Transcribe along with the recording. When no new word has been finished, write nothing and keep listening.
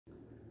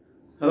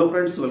Hello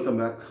friends, welcome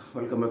back.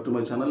 Welcome back to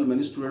my channel.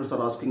 Many students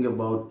are asking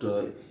about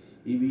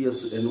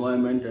EVS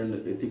environment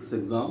and ethics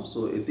exam.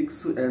 So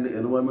ethics and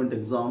environment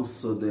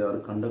exams they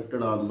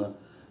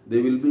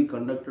will be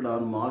conducted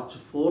on March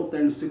 4th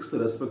and 6th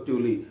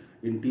respectively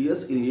in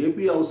TS in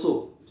AP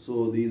also.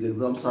 So these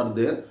exams are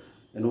there,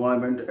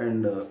 environment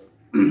and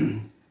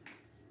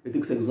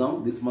ethics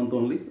exam this month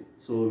only.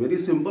 So very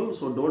simple.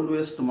 So don't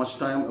waste much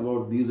time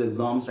about these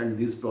exams and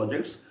these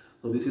projects.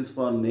 So this is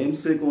for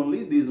namesake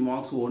only. These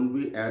marks won't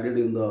be added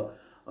in the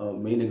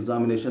main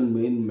examination,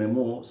 main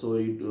memo. So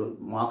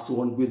marks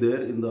won't be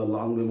there in the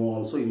long memo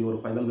also, in your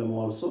final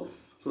memo also.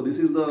 So this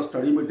is the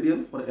study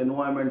material for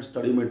environment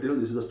study material.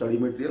 This is the study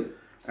material,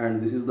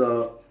 and this is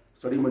the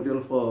study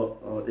material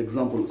for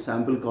example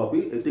sample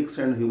copy, ethics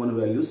and human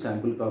values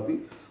sample copy.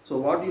 So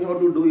what you have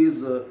to do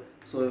is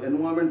so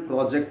environment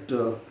project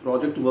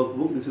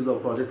workbook. This is the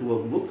project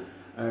workbook,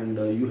 and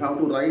you have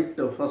to write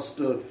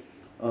first.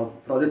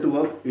 Project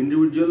work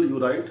individual you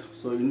write.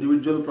 So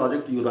individual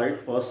project you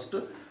write first,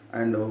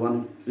 and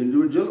one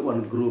individual,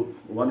 one group,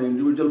 one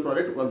individual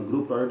project, one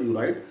group project you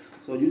write.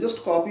 So you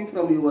just copy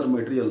from your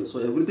material. So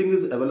everything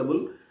is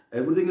available,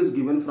 everything is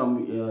given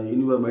from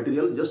in your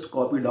material. Just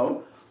copy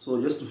down.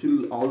 So just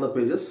fill all the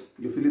pages.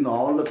 You fill in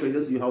all the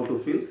pages you have to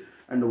fill,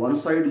 and one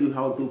side you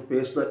have to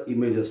paste the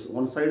images.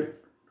 One side,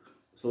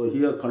 so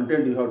here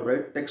content you have to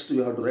write, text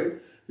you have to write.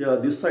 Here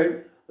this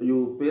side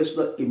you paste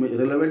the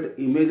relevant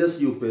images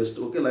you paste.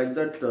 Okay, like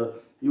that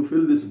you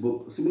fill this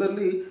book.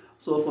 Similarly,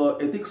 so for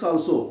ethics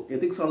also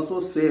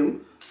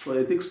same. So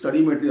ethics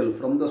study material,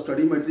 from this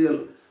study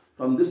material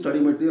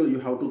you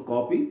have to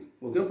copy.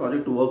 Okay,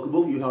 project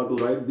workbook you have to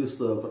write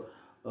this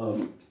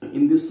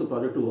in this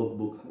project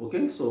workbook.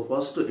 Okay, so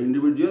first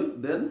individual,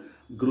 then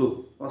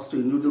group. First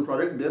individual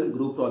project, then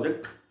group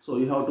project. So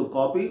you have to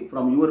copy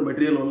from your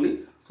material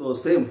only. So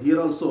same here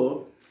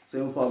also,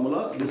 same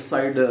formula. This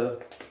side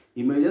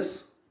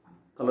images,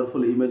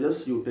 colorful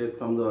images you take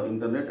from the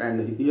internet,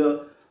 and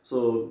here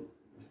so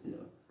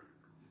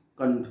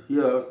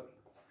here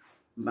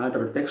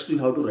matter text you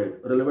have to write,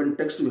 relevant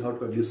text you have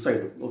to write this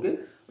side. Okay,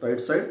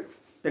 right side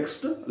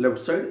text, left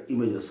side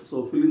images.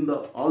 So fill in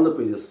all the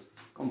pages,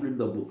 complete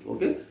the book.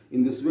 Okay,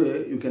 in this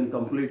way you can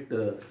complete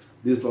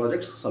these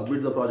projects,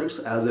 submit the projects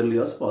as early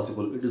as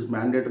possible. It is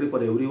mandatory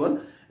for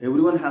everyone.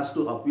 Everyone has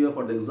to appear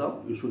for the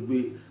exam. You should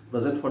be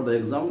present for the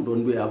exam.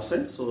 Don't be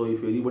absent. So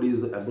if anybody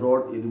is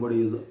abroad,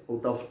 anybody is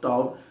out of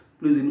town,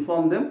 please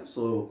inform them.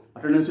 So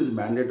attendance is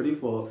mandatory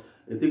for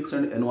ethics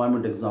and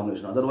environment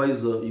examination.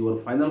 Otherwise, your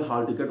final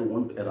hall ticket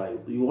won't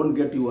arrive. You won't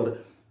get your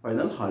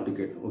final hall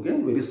ticket.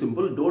 Okay, very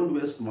simple. Don't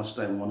waste much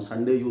time. On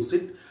Sunday you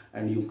sit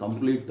and you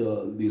complete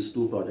these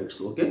two projects.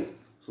 Okay,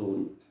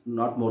 so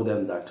not more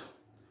than that.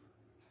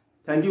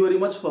 Thank you very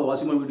much for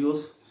watching my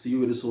videos. See you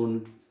very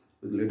soon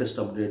with the latest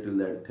update. Till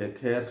then, take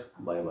care.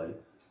 Bye bye.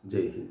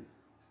 Jai Hind.